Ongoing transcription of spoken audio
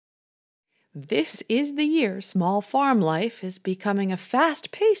This is the year small farm life is becoming a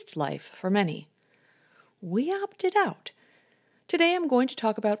fast-paced life for many. We opted out. Today I'm going to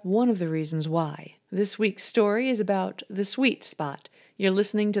talk about one of the reasons why. This week's story is about the sweet spot. You're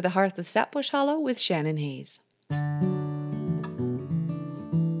listening to The Hearth of Sapbush Hollow with Shannon Hayes.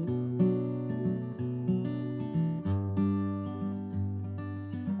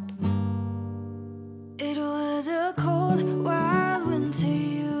 It was a cold, wild winter.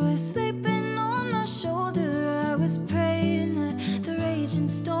 You were sleeping on my shoulder. I was praying that the raging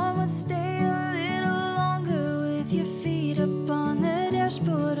storm would stay a little longer. With your feet up on the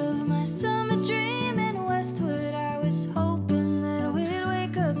dashboard of my summer dream and westward, I was hoping that we'd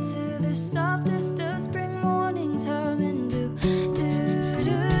wake up to the softest of spring mornings, humming do do do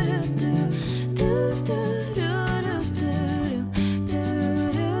do do do do do.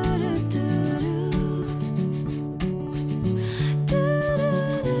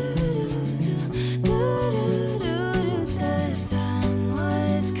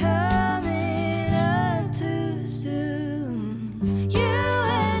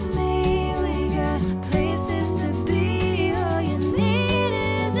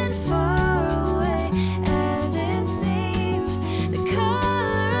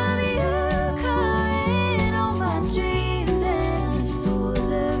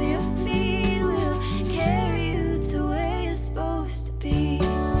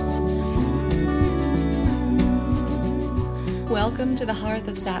 Welcome to the Hearth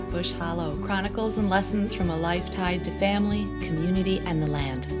of Sapbush Hollow, chronicles and lessons from a life tied to family, community, and the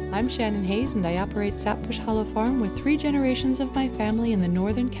land. I'm Shannon Hayes, and I operate Sapbush Hollow Farm with 3 generations of my family in the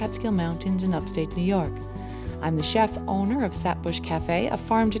northern Catskill Mountains in upstate New York. I'm the chef-owner of Sapbush Cafe, a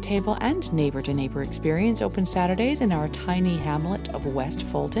farm-to-table and neighbor-to-neighbor experience open Saturdays in our tiny hamlet of West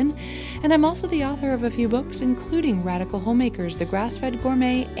Fulton. And I'm also the author of a few books, including Radical Homemakers, The Grass-Fed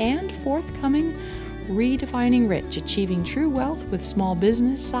Gourmet, and forthcoming Redefining Rich, Achieving True Wealth with Small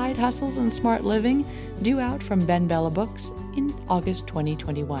Business, Side Hustles, and Smart Living, due out from Ben Bella Books in August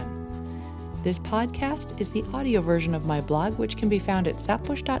 2021. This podcast is the audio version of my blog, which can be found at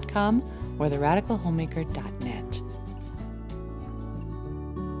sapbush.com or theradicalhomemaker.net.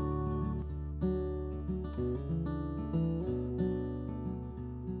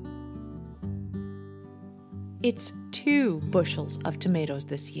 It's 2 bushels of tomatoes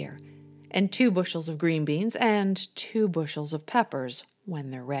this year, and 2 bushels of green beans, and 2 bushels of peppers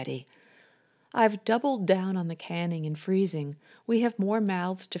when they're ready. I've doubled down on the canning and freezing. We have more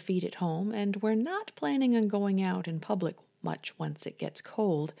mouths to feed at home, and we're not planning on going out in public much once it gets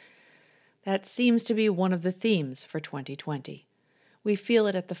cold. That seems to be one of the themes for 2020. We feel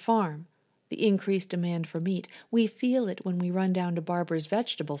it at the farm, the increased demand for meat. We feel it when we run down to Barbara's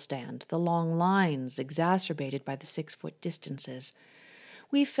vegetable stand, the long lines exacerbated by the 6-foot distances.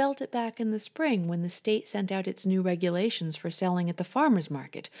 We felt it back in the spring when the state sent out its new regulations for selling at the farmer's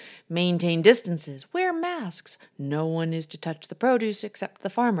market. Maintain distances, wear masks, no one is to touch the produce except the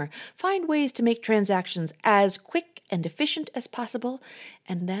farmer, find ways to make transactions as quick and efficient as possible,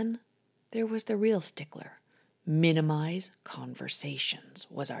 and then there was the real stickler. Minimize conversations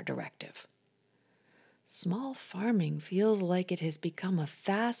was our directive. Small farming feels like it has become a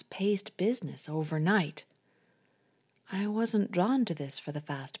fast-paced business overnight. I wasn't drawn to this for the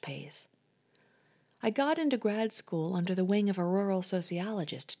fast pace. I got into grad school under the wing of a rural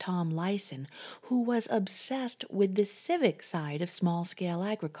sociologist, Tom Lyson, who was obsessed with the civic side of small-scale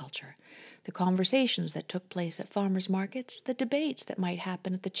agriculture, the conversations that took place at farmers' markets, the debates that might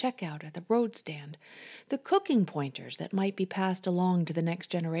happen at the checkout at the road stand, the cooking pointers that might be passed along to the next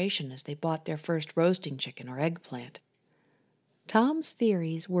generation as they bought their first roasting chicken or eggplant. Tom's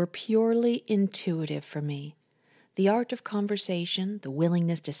theories were purely intuitive for me. The art of conversation, the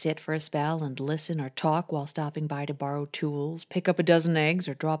willingness to sit for a spell and listen or talk while stopping by to borrow tools, pick up a dozen eggs,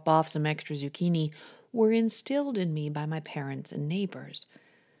 or drop off some extra zucchini, were instilled in me by my parents and neighbors.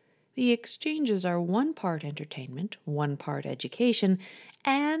 The exchanges are 1 part entertainment, 1 part education,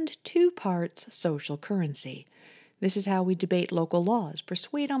 and 2 parts social currency. This is how we debate local laws,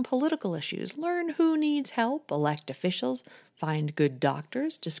 persuade on political issues, learn who needs help, elect officials, find good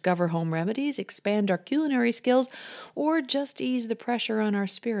doctors, discover home remedies, expand our culinary skills, or just ease the pressure on our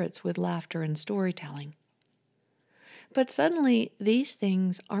spirits with laughter and storytelling. But suddenly, these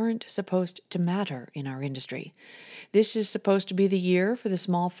things aren't supposed to matter in our industry. This is supposed to be the year for the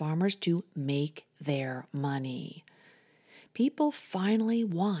small farmers to make their money. People finally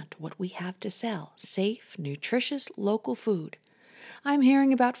want what we have to sell, safe, nutritious, local food. I'm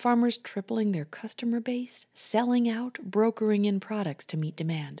hearing about farmers tripling their customer base, selling out, brokering in products to meet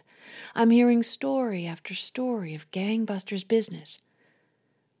demand. I'm hearing story after story of gangbusters business.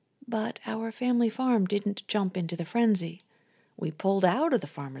 But our family farm didn't jump into the frenzy. We pulled out of the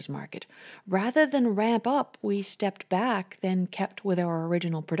farmer's market. Rather than ramp up, we stepped back, then kept with our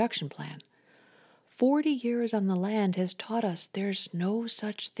original production plan. 40 years on the land has taught us there's no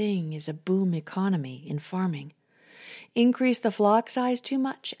such thing as a boom economy in farming. Increase the flock size too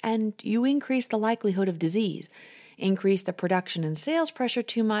much, and you increase the likelihood of disease. Increase the production and sales pressure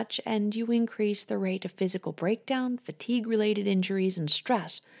too much, and you increase the rate of physical breakdown, fatigue-related injuries, and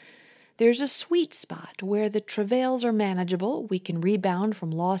stress. There's a sweet spot where the travails are manageable, we can rebound from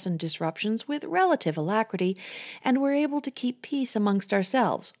loss and disruptions with relative alacrity, and we're able to keep peace amongst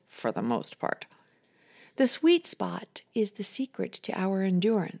ourselves, for the most part. The sweet spot is the secret to our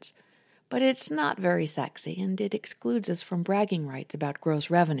endurance, but it's not very sexy, and it excludes us from bragging rights about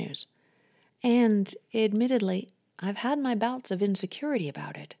gross revenues. And, admittedly, I've had my bouts of insecurity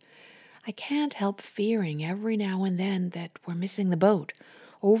about it. I can't help fearing every now and then that we're missing the boat,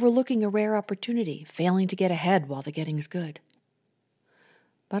 overlooking a rare opportunity, failing to get ahead while the getting's good.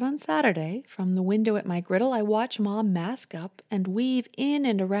 But on Saturday, from the window at my griddle, I watch Mom mask up and weave in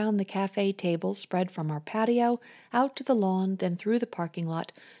and around the cafe tables spread from our patio, out to the lawn, then through the parking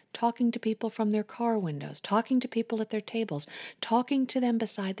lot, talking to people from their car windows, talking to people at their tables, talking to them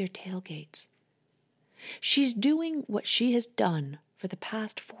beside their tailgates. She's doing what she has done for the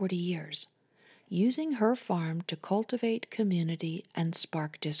past 40 years. Using her farm to cultivate community and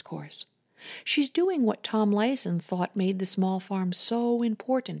spark discourse. She's doing what Tom Lyson thought made the small farm so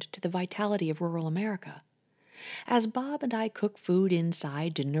important to the vitality of rural America. As Bob and I cook food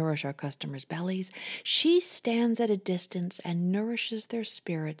inside to nourish our customers' bellies, she stands at a distance and nourishes their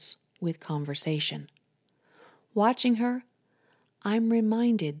spirits with conversation. Watching her, I'm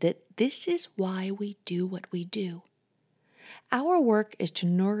reminded that this is why we do what we do. Our work is to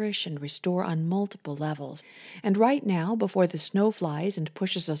nourish and restore on multiple levels, and right now, before the snow flies and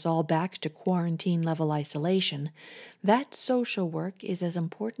pushes us all back to quarantine-level isolation, that social work is as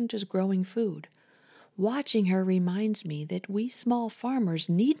important as growing food. Watching her reminds me that we small farmers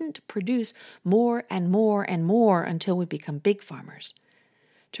needn't produce more and more and more until we become big farmers.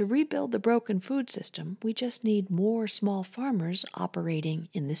 To rebuild the broken food system, we just need more small farmers operating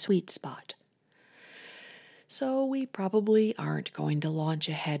in the sweet spot. So we probably aren't going to launch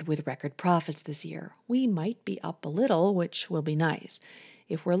ahead with record profits this year. We might be up a little, which will be nice.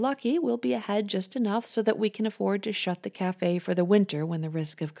 If we're lucky, we'll be ahead just enough so that we can afford to shut the cafe for the winter when the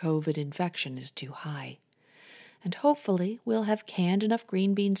risk of COVID infection is too high. And hopefully we'll have canned enough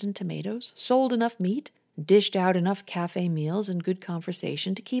green beans and tomatoes, sold enough meat, dished out enough cafe meals and good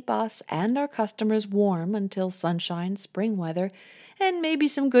conversation to keep us and our customers warm until sunshine, spring weather, and maybe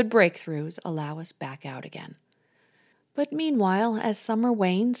some good breakthroughs allow us back out again. But meanwhile, as summer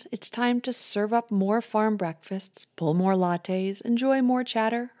wanes, it's time to serve up more farm breakfasts, pull more lattes, enjoy more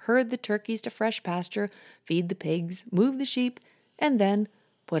chatter, herd the turkeys to fresh pasture, feed the pigs, move the sheep, and then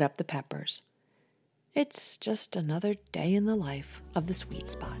put up the peppers. It's just another day in the life of the sweet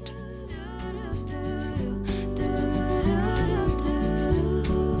spot.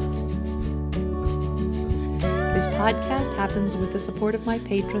 This podcast happens with the support of my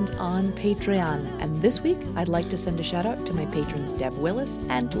patrons on Patreon, and this week I'd like to send a shout out to my patrons Deb Willis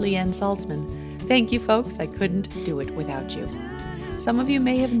and Leanne Saltzman. Thank you, folks. I couldn't do it without you. Some of you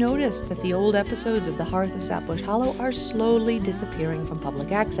may have noticed that the old episodes of The Hearth of Sapbush Hollow are slowly disappearing from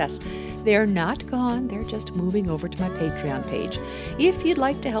public access. They're not gone, they're just moving over to my Patreon page. If you'd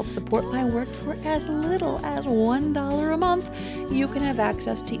like to help support my work for as little as $1 a month, you can have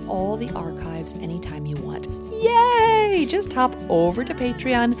access to all the archives anytime you want. Yay! Just hop over to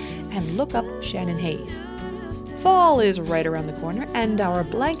Patreon and look up Shannon Hayes. Fall is right around the corner, and our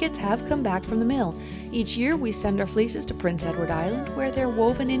blankets have come back from the mill. Each year we send our fleeces to Prince Edward Island, where they're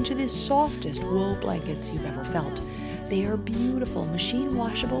woven into the softest wool blankets you've ever felt. They are beautiful, machine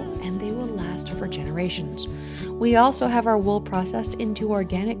washable, and they will last for generations. We also have our wool processed into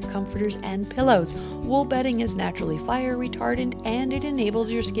organic comforters and pillows. Wool bedding is naturally fire retardant, and it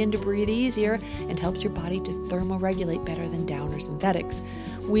enables your skin to breathe easier and helps your body to thermoregulate better than down or synthetics.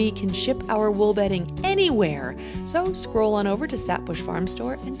 We can ship our wool bedding anywhere, so scroll on over to Sapbush Farm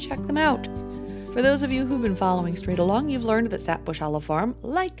Store and check them out. For those of you who've been following straight along, you've learned that Sapbush Hollow Farm,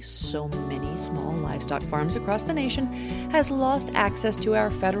 like so many small livestock farms across the nation, has lost access to our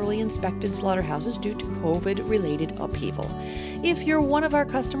federally inspected slaughterhouses due to COVID-related upheaval. If you're one of our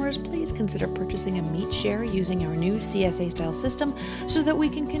customers, please consider purchasing a meat share using our new CSA-style system so that we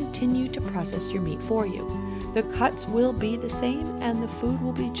can continue to process your meat for you. The cuts will be the same and the food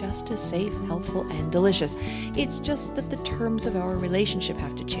will be just as safe, healthful, and delicious. It's just that the terms of our relationship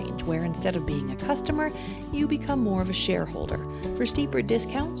have to change, where instead of being a customer, you become more of a shareholder. For steeper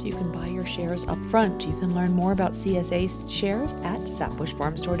discounts, you can buy your shares up front. You can learn more about CSA shares at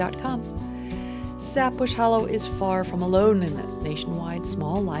sapbushfarmstore.com. Sapbush Hollow is far from alone in this. Nationwide,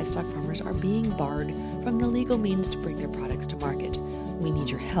 small livestock farmers are being barred from the legal means to bring their products to market. We need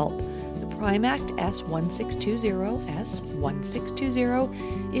your help. The Prime Act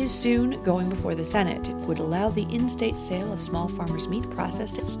S1620 is soon going before the Senate. It would allow the in-state sale of small farmers' meat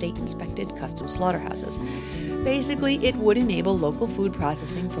processed at state-inspected custom slaughterhouses. Basically, it would enable local food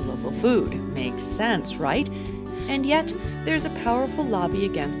processing for local food. Makes sense, right? And yet, there's a powerful lobby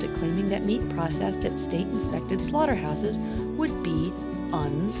against it, claiming that meat processed at state-inspected slaughterhouses would be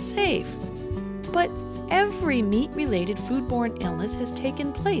unsafe. But every meat-related foodborne illness has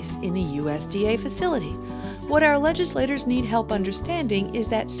taken place in a USDA facility. What our legislators need help understanding is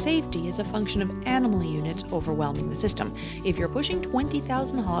that safety is a function of animal units overwhelming the system. If you're pushing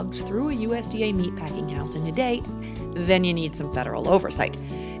 20,000 hogs through a USDA meatpacking house in a day, then you need some federal oversight.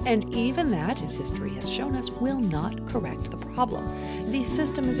 And even that, as history has shown us, will not correct the problem. The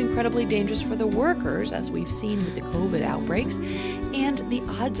system is incredibly dangerous for the workers, as we've seen with the COVID outbreaks, and the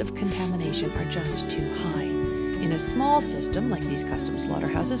odds of contamination are just too high. In a small system like these custom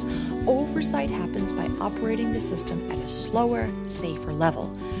slaughterhouses, oversight happens by operating the system at a slower, safer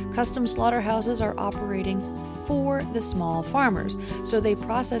level. Custom slaughterhouses are operating for the small farmers, so they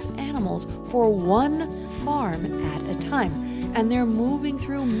process animals for one farm at a time. And they're moving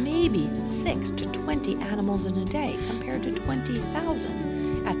through maybe 6 to 20 animals in a day compared to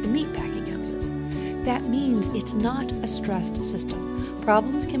 20,000 at the meatpacking houses. That means it's not a stressed system.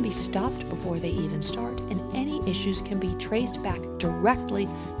 Problems can be stopped before they even start, and any issues can be traced back directly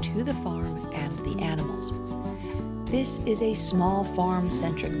to the farm and the animals. This is a small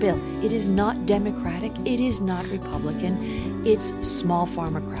farm-centric bill. It is not Democratic, it is not Republican, it's small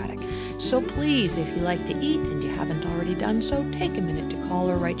farmocratic. So please, if you like to eat and you haven't already done so, take a minute to call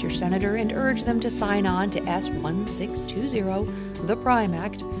or write your senator and urge them to sign on to S1620, the Prime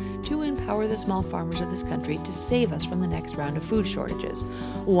Act, to empower the small farmers of this country to save us from the next round of food shortages.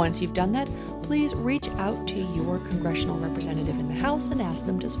 Once you've done that, please reach out to your congressional representative in the House and ask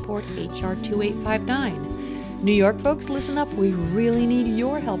them to support H.R. 2859. New York folks, listen up. We really need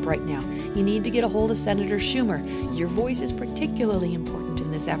your help right now. You need to get a hold of Senator Schumer. Your voice is particularly important in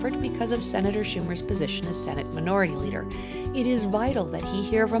this effort because of Senator Schumer's position as Senate Minority Leader. It is vital that he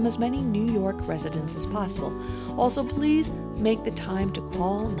hear from as many New York residents as possible. Also, please make the time to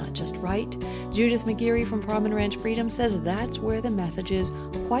call, not just write. Judith McGeary from Farm and Ranch Freedom says that's where the messages,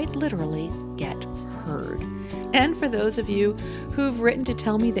 quite literally, get heard. And for those of you who've written to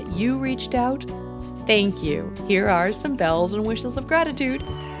tell me that you reached out, thank you. Here are some bells and whistles of gratitude.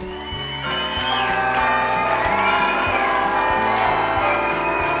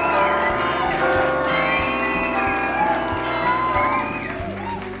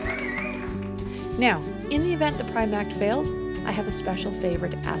 Now, in the event the Prime Act fails, I have a special favor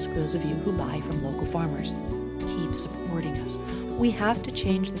to ask those of you who buy from local farmers. Keep supporting us. We have to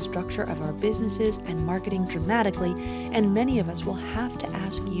change the structure of our businesses and marketing dramatically, and many of us will have to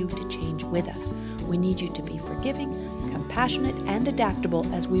ask you to change with us. We need you to be forgiving, compassionate, and adaptable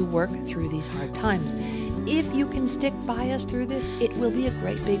as we work through these hard times. If you can stick by us through this, it will be a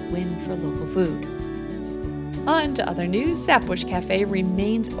great big win for local food. On to other news. Sapbush Cafe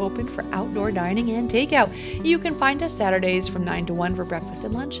remains open for outdoor dining and takeout. You can find us Saturdays from 9 to 1 for breakfast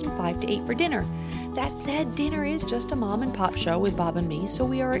and lunch and 5 to 8 for dinner. That said, dinner is just a mom and pop show with Bob and me, so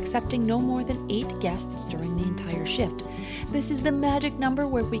we are accepting no more than 8 guests during the entire shift. This is the magic number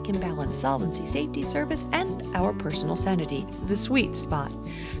where we can balance solvency, safety, service, and our personal sanity, the sweet spot.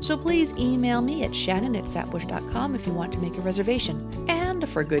 So please email me at shannon@sapbush.com if you want to make a reservation. And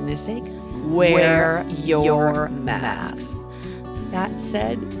for goodness sake, wear your masks. That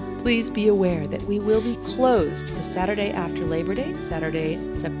said, please be aware that we will be closed the Saturday after Labor Day, Saturday,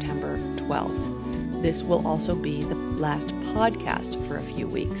 September 12th. This will also be the last podcast for a few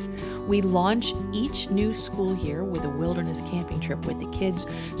weeks. We launch each new school year with a wilderness camping trip with the kids,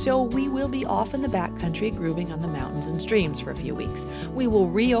 so we will be off in the backcountry grooving on the mountains and streams for a few weeks. We will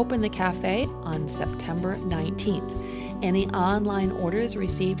reopen the cafe on September 19th. Any online orders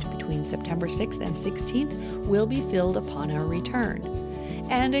received between September 6th and 16th will be filled upon our return.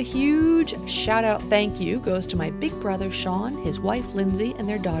 And a huge shout-out thank you goes to my big brother Sean, his wife Lindsay, and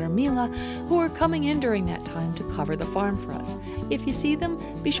their daughter Mila, who are coming in during that time to cover the farm for us. If you see them,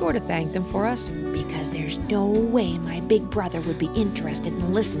 be sure to thank them for us, because there's no way my big brother would be interested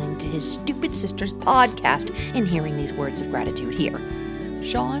in listening to his stupid sister's podcast and hearing these words of gratitude here.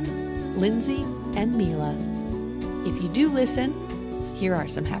 Sean, Lindsay, and Mila, if you do listen, here are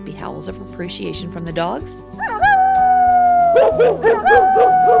some happy howls of appreciation from the dogs.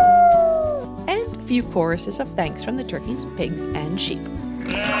 And a few choruses of thanks from the turkeys, pigs, and sheep.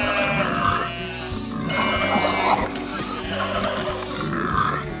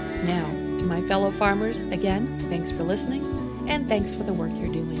 Now, to my fellow farmers, again, thanks for listening, and thanks for the work you're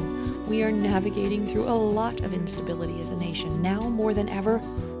doing. We are navigating through a lot of instability as a nation. Now, more than ever,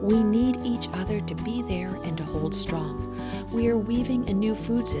 we need each other to be there and to hold strong. We are weaving a new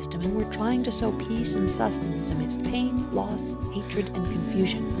food system, and we're trying to sow peace and sustenance amidst pain, loss, hatred, and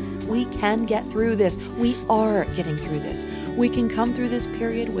confusion. We can get through this. We are getting through this. We can come through this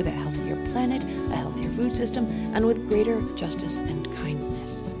period with a healthier planet, a healthier food system, and with greater justice and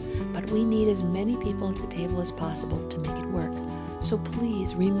kindness. But we need as many people at the table as possible to make it work. So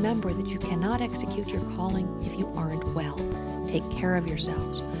please remember that you cannot execute your calling if you aren't well. Take care of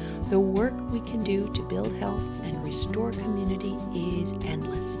yourselves. The work we can do to build health and restore community is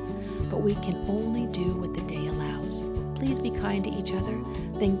endless, but we can only do what the day allows. Please be kind to each other,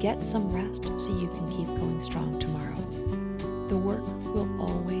 then get some rest so you can keep going strong tomorrow. The work will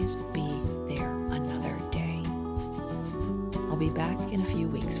always be there another day. I'll be back in a few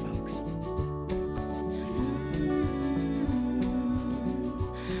weeks, folks.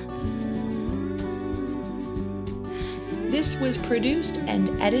 This was produced and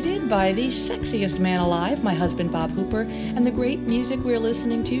edited by the sexiest man alive, my husband Bob Hooper, and the great music we're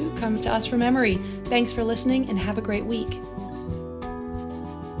listening to comes to us from memory. Thanks for listening and have a great week.